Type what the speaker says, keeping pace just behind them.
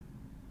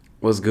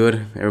What's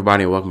good,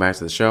 everybody, and welcome back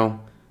to the show.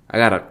 I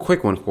got a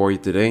quick one for you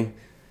today,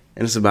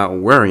 and it's about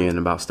worrying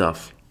about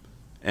stuff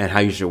and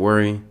how you should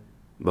worry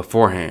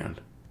beforehand.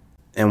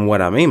 And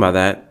what I mean by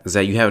that is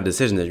that you have a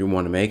decision that you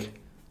want to make,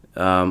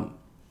 a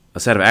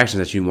set of actions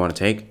that you want to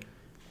take,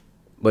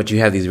 but you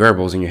have these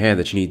variables in your head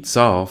that you need to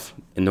solve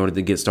in order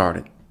to get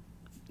started.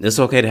 It's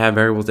okay to have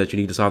variables that you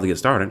need to solve to get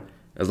started,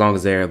 as long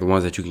as they're the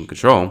ones that you can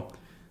control.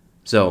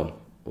 So,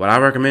 what I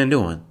recommend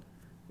doing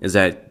is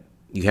that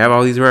you have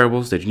all these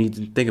variables that you need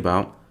to think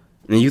about,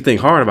 and you think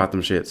hard about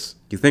them shits.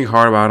 You think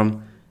hard about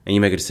them, and you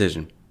make a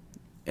decision.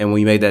 And when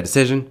you make that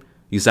decision,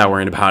 you stop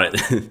worrying about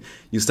it.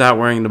 You stop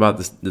worrying about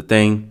the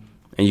thing,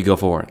 and you go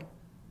for it.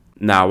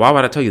 Now, why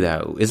would I tell you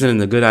that?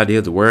 Isn't it a good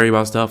idea to worry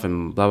about stuff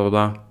and blah, blah,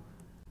 blah?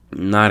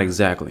 Not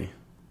exactly.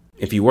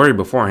 If you worry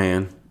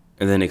beforehand,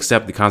 and then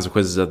accept the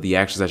consequences of the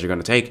actions that you're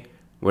going to take,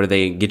 whether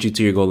they get you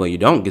to your goal or you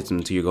don't get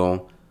them to your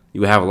goal,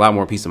 you will have a lot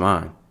more peace of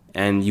mind.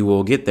 And you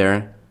will get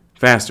there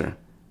faster.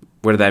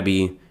 Whether that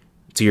be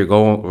to your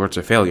goal or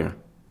to failure.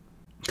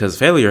 Because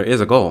failure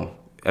is a goal.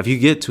 If you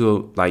get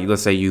to, like,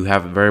 let's say you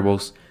have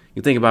variables,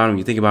 you think about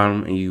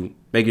them, and you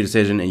make your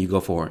decision, and you go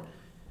for it.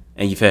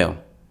 And you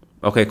fail.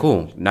 Okay,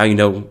 cool. Now you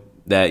know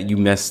that you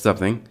messed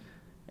something,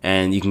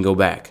 and you can go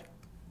back.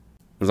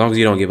 As long as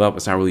you don't give up,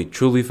 it's not really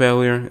truly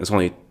failure. It's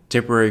only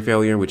temporary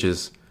failure, which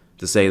is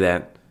to say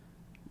that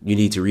you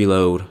need to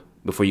reload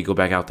before you go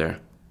back out there.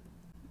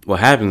 What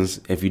happens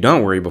if you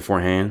don't worry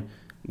beforehand?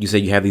 You say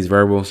you have these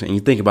variables and you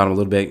think about them a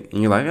little bit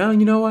and you're like, oh,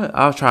 you know what?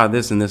 I'll try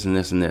this and this and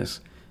this and this.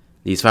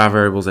 These 5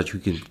 variables that you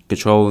can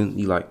control. And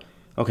you're like,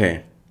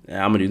 okay,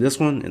 I'm going to do this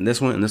one and this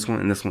one and this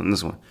one and this one and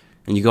this one.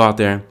 And you go out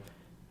there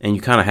and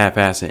you kind of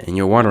half-ass it and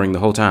you're wondering the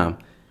whole time,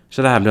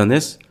 should I have done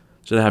this?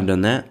 Should I have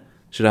done that?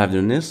 Should I have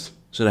done this?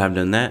 Should I have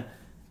done that?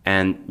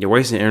 And you're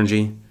wasting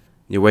energy.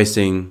 You're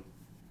wasting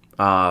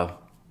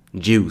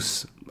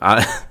juice.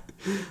 I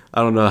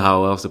don't know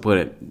how else to put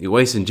it. You're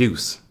wasting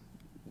juice.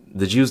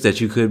 The juice that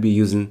you could be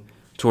using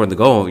toward the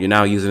goal, you're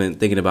now using it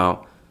thinking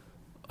about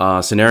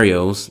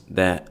scenarios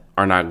that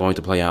are not going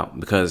to play out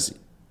because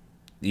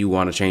you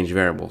want to change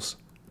variables.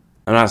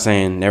 I'm not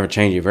saying never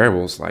change your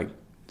variables. Like,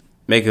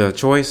 make a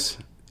choice.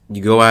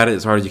 You go at it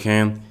as hard as you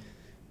can.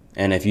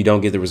 And if you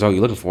don't get the result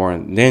you're looking for,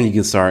 then you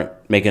can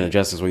start making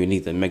adjustments where you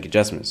need to make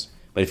adjustments.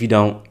 But if you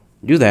don't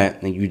do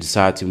that, and you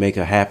decide to make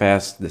a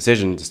half-assed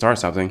decision to start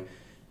something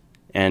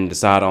and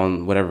decide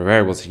on whatever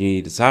variables you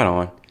need to decide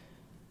on,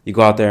 you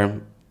go out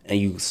there and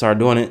you start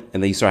doing it,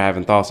 and then you start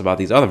having thoughts about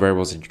these other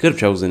variables that you could have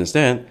chosen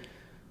instead,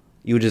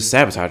 you would just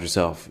sabotage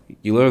yourself.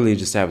 You literally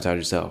just sabotage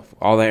yourself.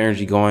 All that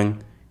energy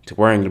going to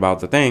worrying about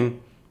the thing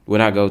would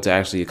not go to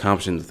actually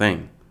accomplishing the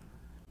thing.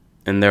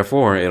 And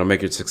therefore, it'll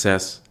make your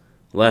success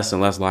less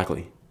and less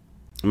likely.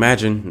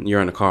 Imagine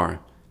you're in a car.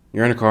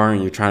 You're in a car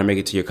and you're trying to make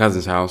it to your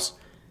cousin's house,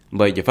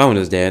 but your phone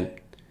is dead,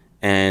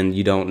 and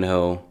you don't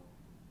know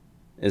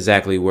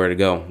exactly where to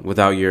go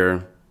without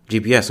your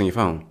GPS on your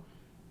phone.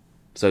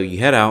 So you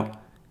head out,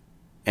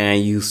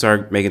 and you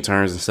start making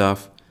turns and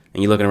stuff,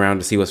 and you're looking around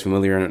to see what's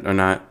familiar or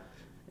not,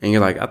 and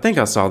you're like, I think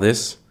I saw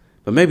this,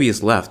 but maybe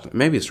it's left,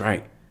 maybe it's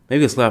right,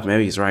 maybe it's left,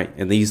 maybe it's right,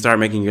 and then you start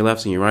making your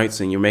lefts and your rights,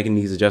 and you're making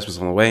these adjustments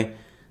on the way,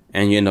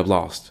 and you end up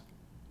lost.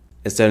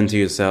 Instead of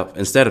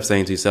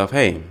saying to yourself,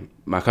 hey,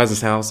 my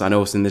cousin's house, I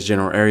know it's in this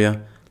general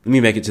area, let me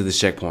make it to this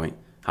checkpoint.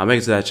 I'll make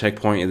it to that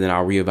checkpoint, and then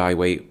I'll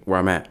reevaluate where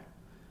I'm at.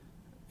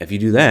 If you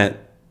do that,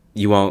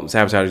 you won't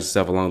sabotage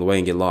yourself along the way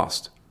and get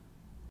lost.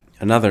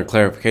 Another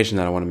clarification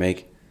that I want to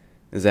make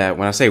is that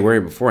when I say worry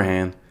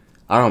beforehand,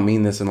 I don't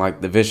mean this in like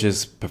the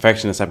vicious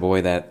perfectionist type of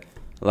way that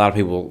a lot of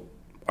people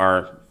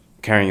are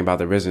carrying about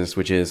their business,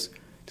 which is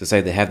to say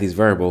they have these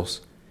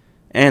variables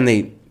and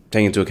they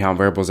take into account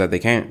variables that they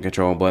can't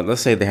control. But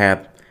let's say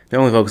they're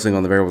only focusing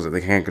on the variables that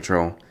they can't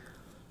control,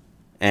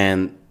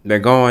 and they're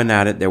going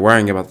at it, they're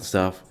worrying about the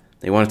stuff,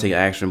 they want to take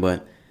action,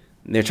 but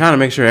they're trying to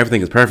make sure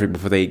everything is perfect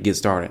before they get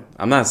started.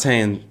 I'm not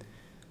saying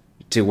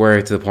to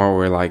worry to the point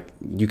where like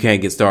you can't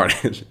get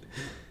started.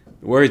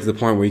 Worry to the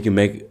point where you can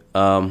make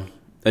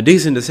a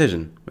decent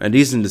decision.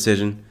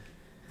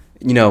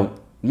 You know,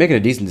 making a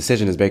decent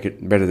decision is better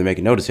than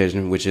making no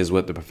decision, which is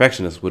what the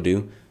perfectionist would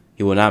do.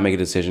 He will not make a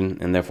decision,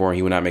 and therefore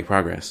he will not make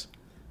progress.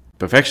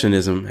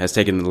 Perfectionism has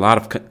taken a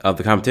lot of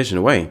the competition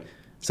away.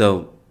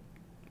 So,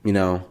 you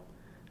know,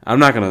 I'm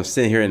not going to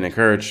sit here and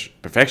encourage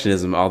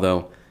perfectionism,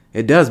 although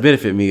it does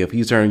benefit me if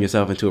you turn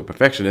yourself into a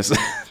perfectionist.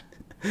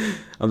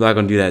 I'm not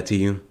going to do that to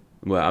you.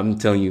 Well, I'm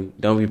telling you,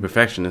 don't be a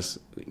perfectionist.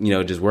 You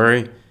know, just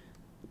worry.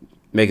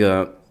 Make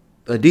a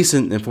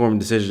decent,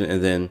 informed decision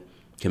and then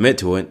commit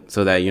to it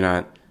so that you're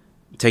not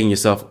taking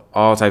yourself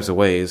all types of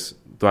ways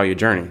throughout your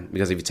journey.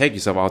 Because if you take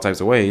yourself all types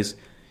of ways,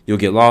 you'll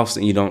get lost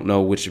and you don't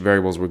know which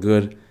variables were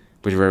good,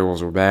 which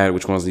variables were bad,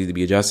 which ones need to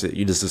be adjusted.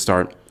 You just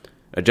start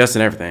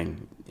adjusting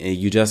everything. And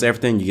you adjust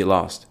everything, you get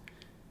lost.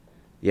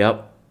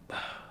 Yep.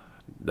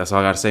 That's all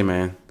I got to say,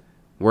 man.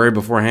 Worry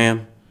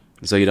beforehand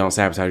so you don't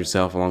sabotage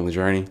yourself along the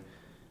journey.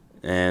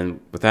 And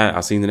with that,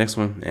 I'll see you in the next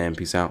one, and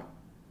peace out.